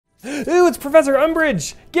Ooh, it's Professor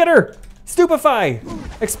Umbridge! Get her! Stupefy!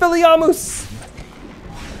 Expelliarmus!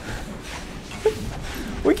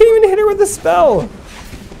 We can't even hit her with the spell!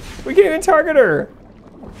 We can't even target her!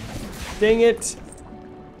 Dang it.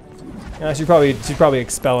 She'd probably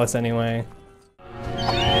expel us anyway.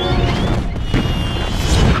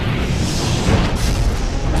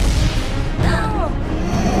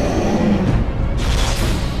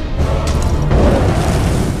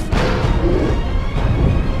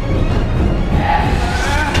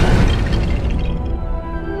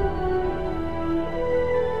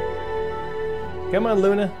 Come on,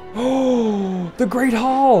 Luna. Oh, the Great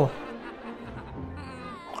Hall!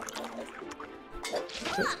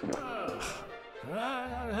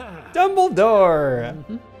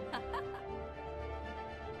 Dumbledore!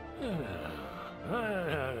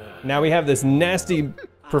 Now we have this nasty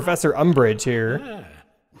Professor Umbridge here.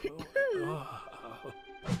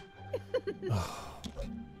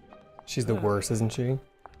 She's the worst, isn't she?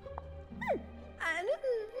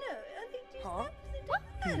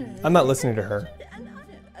 I'm not listening to her.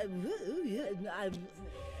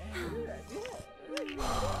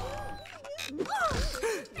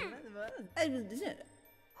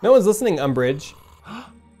 No one's listening, Umbridge.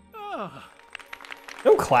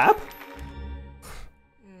 Don't clap.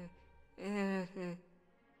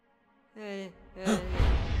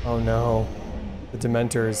 Oh no, the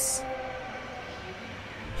Dementors.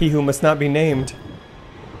 He who must not be named.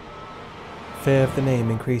 Fear of the name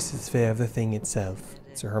increases fear of the thing itself.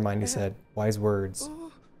 So Hermione said, wise words.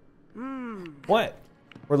 What?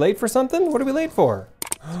 We're late for something? What are we late for?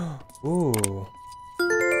 Ooh.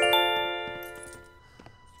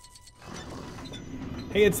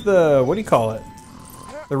 Hey, it's the, what do you call it?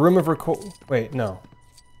 The room of wait, no.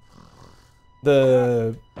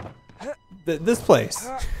 This place.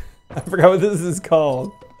 I forgot what this is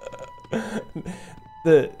called.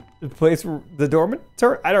 The place, the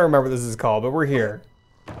dormitory? I don't remember what this is called, but we're here.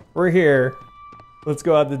 We're here. Let's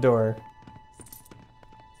go out the door.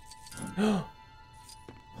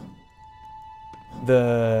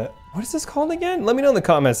 What is this called again? Let me know in the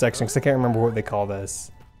comment section, because I can't remember what they call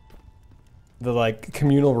this. The like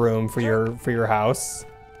communal room for your house.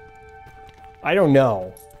 I don't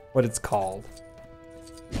know what it's called.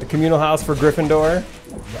 The communal house for Gryffindor.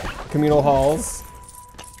 Communal halls.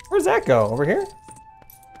 Where's that go? Over here?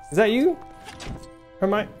 Is that you?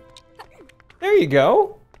 Hermione? There you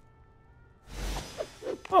go.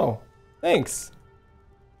 Oh, thanks.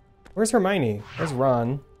 Where's Hermione? Where's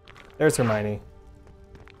Ron? There's Hermione.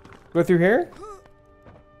 Go through here?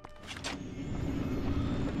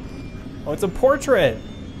 Oh, it's a portrait.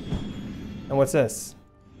 And what's this?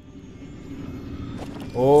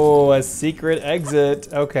 Oh, a secret exit.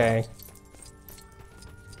 Okay.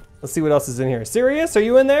 Let's see what else is in here. Sirius, are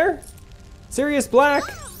you in there? Sirius Black?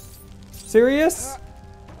 Sirius? Are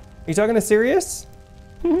you talking to Sirius?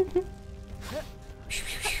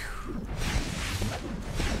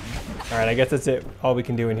 Alright, I guess that's it. All we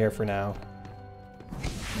can do in here for now.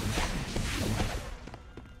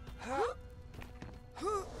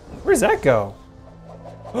 Where does that go?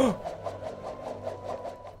 I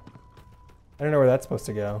don't know where that's supposed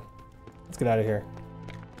to go. Let's get out of here.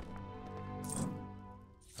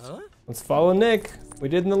 Let's follow Nick. We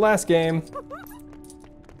did in the last game.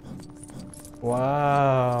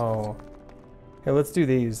 Wow. Okay, let's do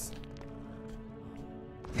these.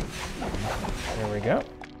 There we go.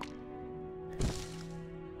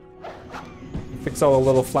 Fix all the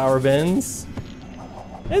little flower bins.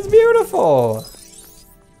 It's beautiful.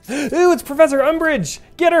 Ooh, it's Professor Umbridge!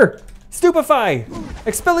 Get her! Stupefy!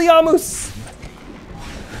 Expelliarmus!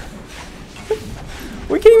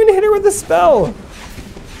 We can't even hit her with the spell!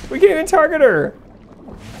 We can't even target her!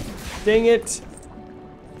 Dang it.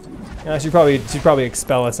 She'd probably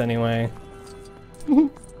expel us anyway.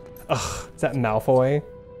 Ugh, is that Malfoy?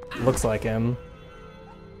 Looks like him.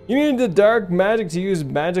 You need the dark magic to use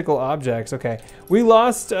magical objects. Okay. We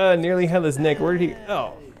lost nearly headless Nick. Where did he?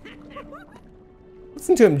 Oh.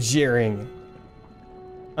 Listen to him jeering.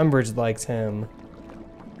 Umbridge likes him.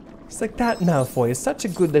 He's like, that Malfoy is such a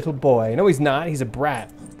good little boy. No, he's not. He's a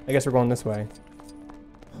brat. I guess we're going this way.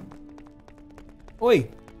 Oi.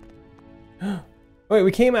 Wait,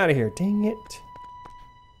 we came out of here. Dang it.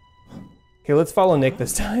 Okay, let's follow Nick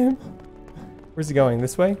this time. Where's he going?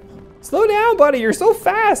 This way? Slow down, buddy. You're so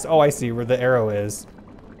fast. Oh, I see where the arrow is.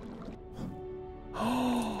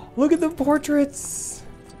 Oh, look at the portraits.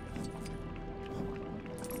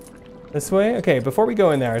 This way? Okay, before we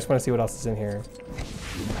go in there, I just want to see what else is in here.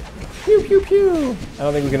 Pew, pew, pew. I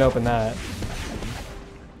don't think we can open that.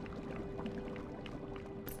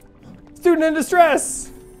 Student in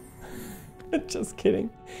distress. Just kidding.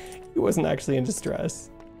 He wasn't actually in distress.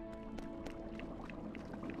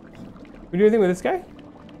 We do anything with this guy?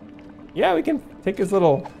 Yeah, we can take his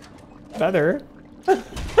little feather.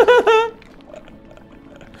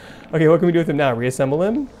 Okay, what can we do with him now? Reassemble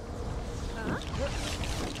him?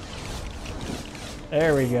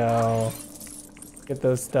 There we go. Get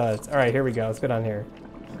those studs. All right, here we go. Let's get on here.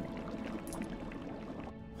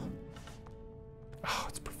 Oh,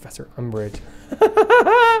 it's Professor Umbridge.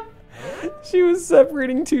 She was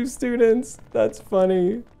separating two students. That's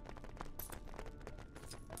funny.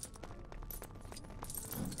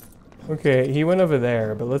 Okay, he went over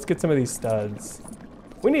there, but let's get some of these studs.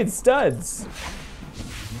 We need studs.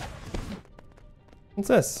 What's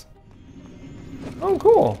this? Oh,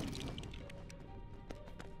 cool.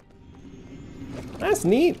 That's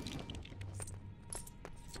neat.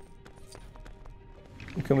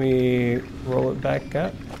 Can we roll it back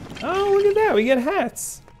up? Oh, look at that. We get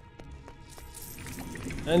hats.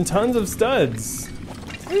 And tons of studs.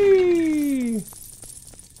 Whee!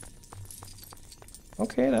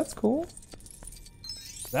 Okay, that's cool.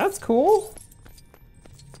 That's cool.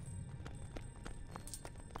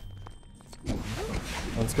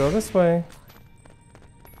 Let's go this way.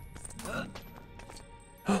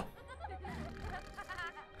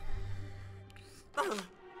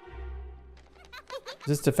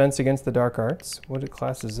 Is this defense against the dark arts? What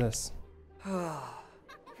class is this?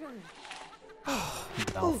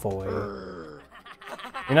 Malfoy.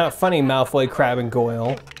 You're not funny, Malfoy, Crab, and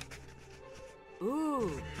Goyle.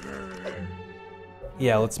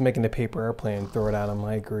 Yeah, let's make it a paper airplane and throw it at him.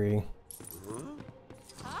 I agree.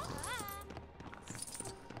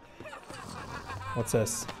 What's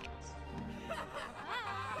this?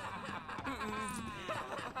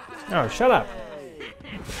 Oh, shut up.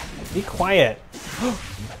 Be quiet.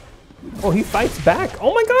 Oh, he fights back.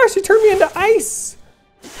 Oh my gosh, he turned me into ice.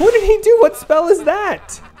 What did he do? What spell is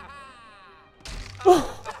that?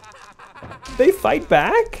 Oh, they fight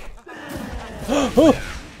back? Oh,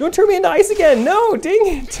 don't turn me into ice again. No, dang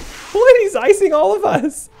it. What? He's icing all of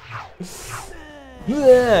us.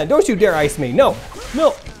 Don't you dare ice me. No,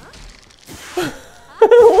 no.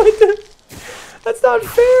 What the? That's not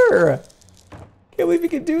fair. Can't believe you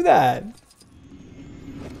could do that.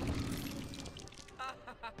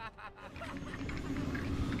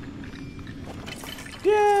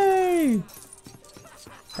 Yay!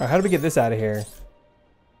 Alright, how do we get this out of here?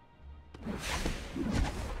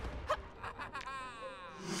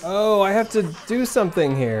 Oh, I have to do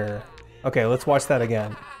something here. Okay, let's watch that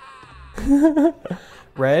again.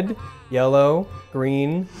 Red, yellow,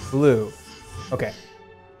 green, blue. Okay.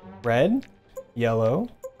 Red, yellow,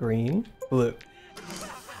 green, blue.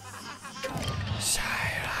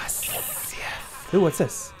 Ooh, what's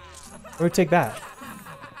this? Where do we take that?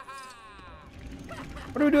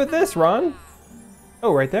 What do we do with this, Ron?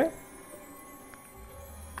 Oh, right there.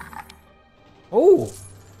 Oh.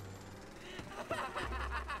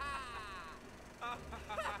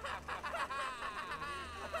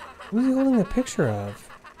 Who's he holding a picture of?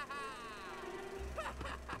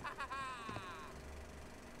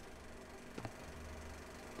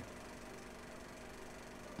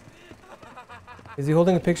 Is he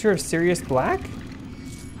holding a picture of Sirius Black?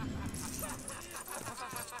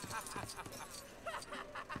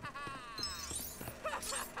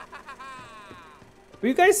 Will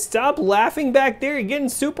you guys stop laughing back there? You're getting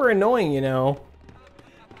super annoying, you know.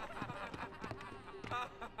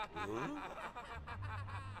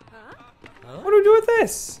 What do we do with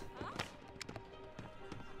this?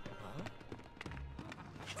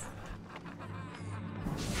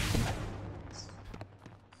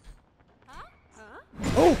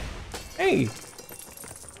 Oh, hey.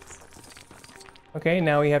 Okay,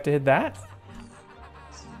 now we have to hit that.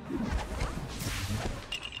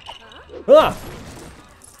 Ah!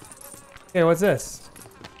 Okay, what's this?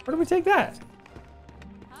 Where do we take that?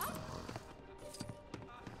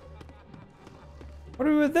 What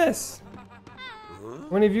do we do with this?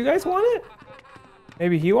 One of you guys want it?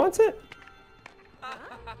 Maybe he wants it?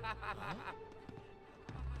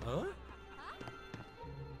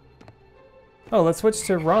 Oh, let's switch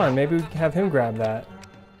to Ron. Maybe we can have him grab that.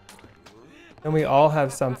 And we all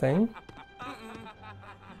have something.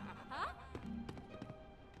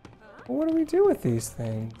 Well, what do we do with these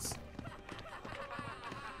things?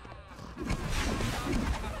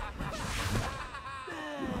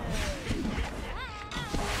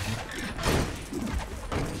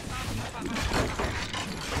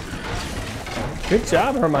 Good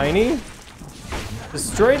job, Hermione.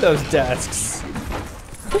 Destroy those desks.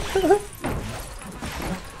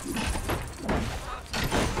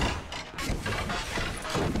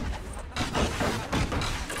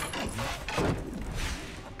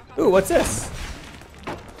 Ooh, what's this?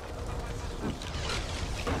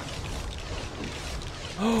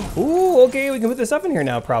 Ooh, okay, we can put this up in here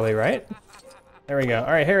now probably, right? There we go.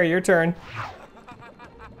 All right, Harry, your turn.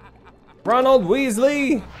 Ronald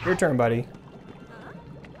Weasley, your turn, buddy.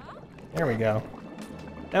 There we go.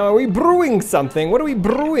 Now, are we brewing something? What are we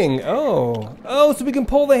brewing? Oh, so we can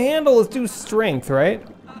pull the handle. Let's do strength, right?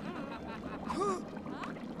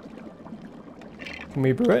 Can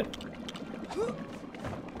we brew it?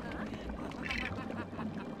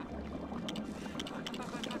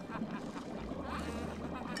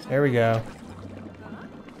 There we go.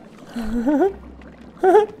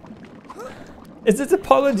 It's its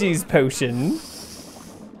apologies potion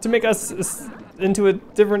to make us into a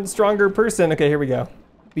different, stronger person. Okay, here we go.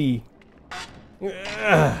 B.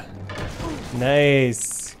 Ugh.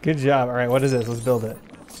 Nice. Good job. All right, what is this? Let's build it.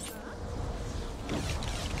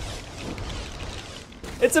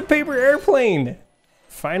 It's a paper airplane.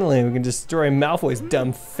 Finally, we can destroy Malfoy's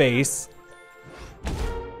dumb face.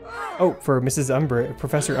 Oh, for Mrs. Umbridge,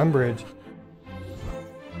 Professor Umbridge.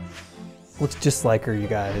 Looks just like her, you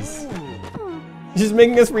guys. She's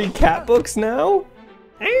making us read cat books now?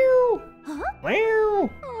 Ow! Ow!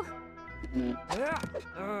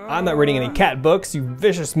 I'm not reading any cat books, you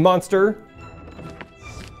vicious monster.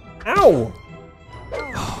 Ow!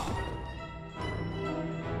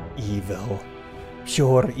 Evil.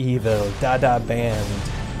 Pure evil. Dada band.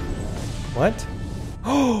 What?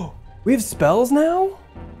 Oh, we have spells now?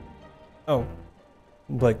 Oh,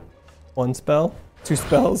 like 1 spell, 2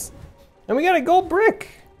 spells, and we got a gold brick.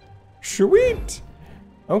 Sweet.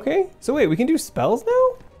 Okay, so wait, we can do spells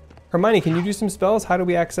now? Hermione, can you do some spells? How do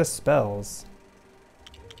we access spells?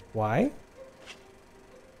 Why?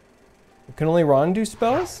 Can only Ron do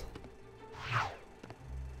spells?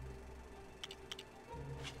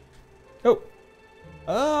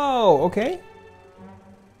 Oh, okay.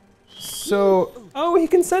 So, oh, he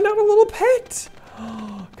can send out a little pet.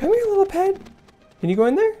 Come here, little pet. Can you go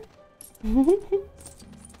in there?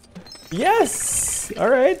 Yes! All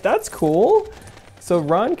right, that's cool. So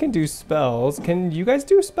Ron can do spells. Can you guys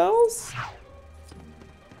do spells?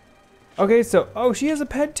 Okay, so, oh, she has a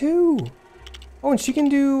pet too. Oh, and she can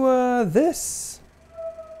do this.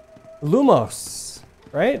 Lumos,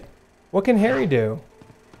 right? What can Harry do?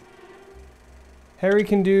 Harry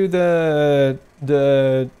can do the his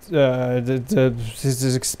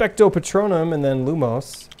Expecto Patronum and then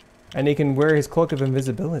Lumos. And he can wear his Cloak of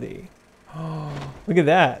Invisibility. Oh, look at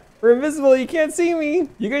that. We're invisible, you can't see me.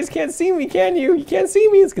 You guys can't see me, can you? You can't see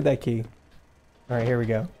me, let's get that key. All right, here we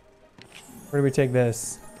go. Where do we take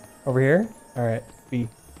this? Over here? All right, B.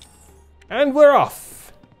 And we're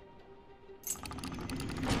off.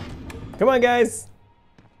 Come on, guys.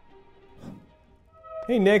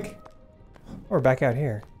 Hey, Nick. We're back out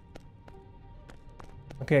here.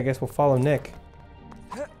 Okay, I guess we'll follow Nick.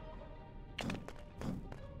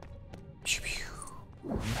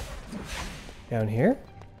 Down here.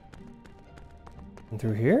 And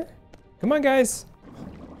through here. Come on, guys.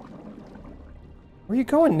 Where are you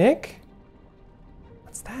going, Nick?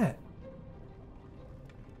 What's that?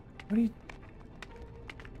 What are you...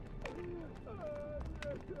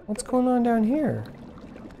 What's going on down here?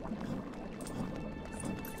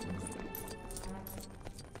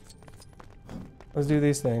 Let's do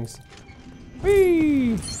these things.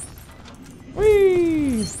 Whee!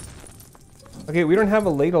 Whee! Okay, we don't have a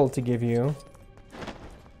ladle to give you,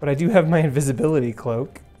 but I do have my invisibility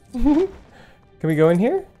cloak. Can we go in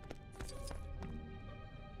here?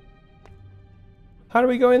 How do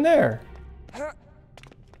we go in there?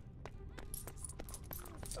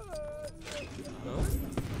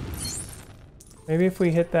 Maybe if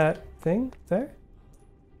we hit that thing there?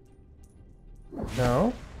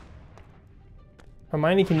 No.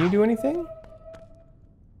 Hermione, can you do anything?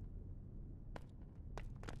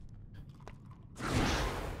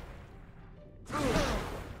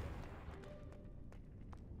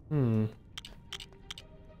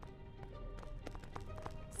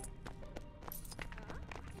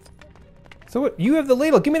 So what? You have the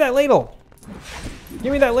ladle. Give me that ladle.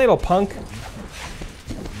 Give me that ladle, punk.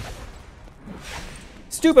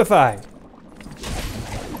 Stupefy.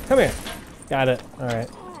 Come here. Got it. All right.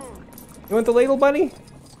 You want the ladle, buddy?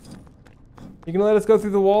 You can let us go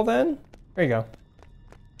through the wall then? There you go.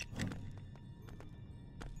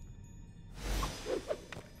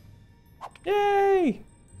 Yay!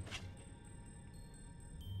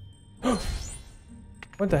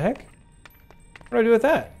 What the heck? What do I do with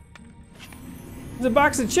that? It's a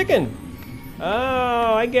box of chicken.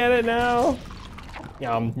 Oh, I get it now.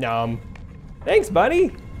 Yum, yum. Thanks,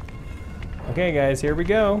 buddy. Okay, guys, here we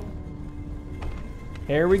go.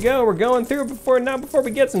 Here we go. We're going through not before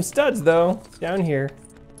we get some studs though. Down here.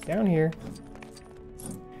 Down here.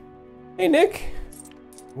 Hey, Nick.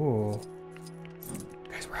 Ooh.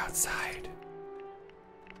 Guys, we're outside.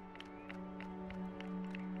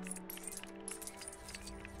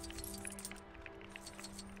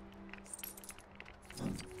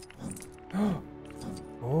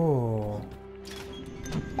 Oh.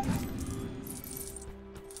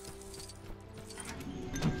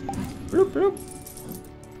 Bloop, bloop.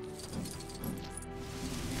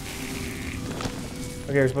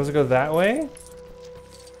 Okay, we're supposed to go that way?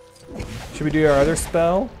 Should we do our other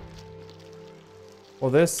spell? Will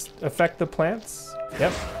this affect the plants?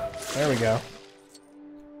 Yep. There we go.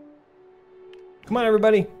 Come on,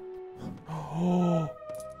 everybody. Oh,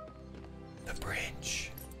 the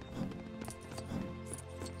bridge.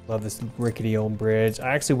 Love this rickety old bridge.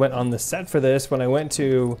 I actually went on the set for this when I went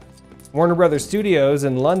to Warner Brothers Studios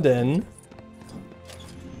in London.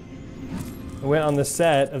 I went on the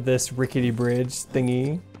set of this rickety bridge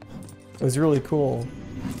thingy. It was really cool.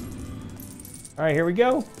 All right, here we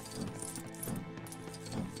go.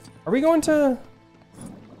 Are we going to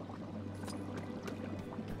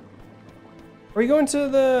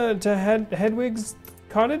Hedwig's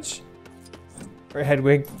cottage? Or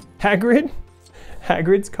Hagrid?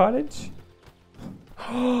 Hagrid's cottage?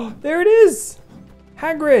 Oh, there it is!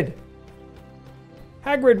 Hagrid!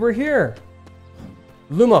 Hagrid, we're here.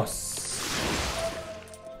 Lumos.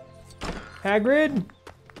 Hagrid?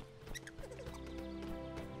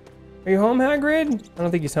 Are you home, Hagrid? I don't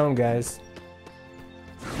think he's home, guys.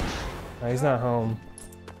 No, he's not home.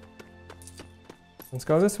 Let's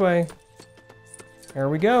go this way. Here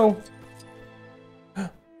we go.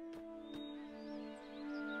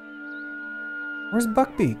 Where's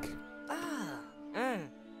Buckbeak?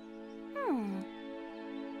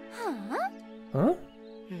 Huh? Huh.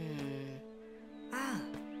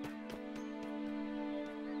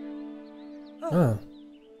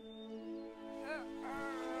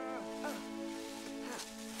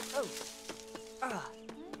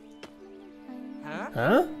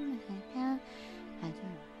 Huh?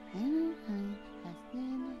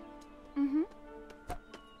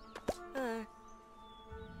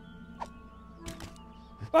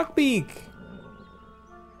 Buckbeak!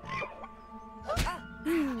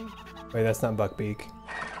 Wait, that's not Buckbeak.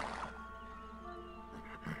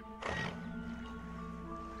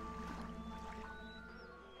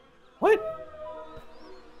 What?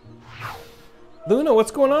 Luna,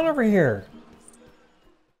 what's going on over here?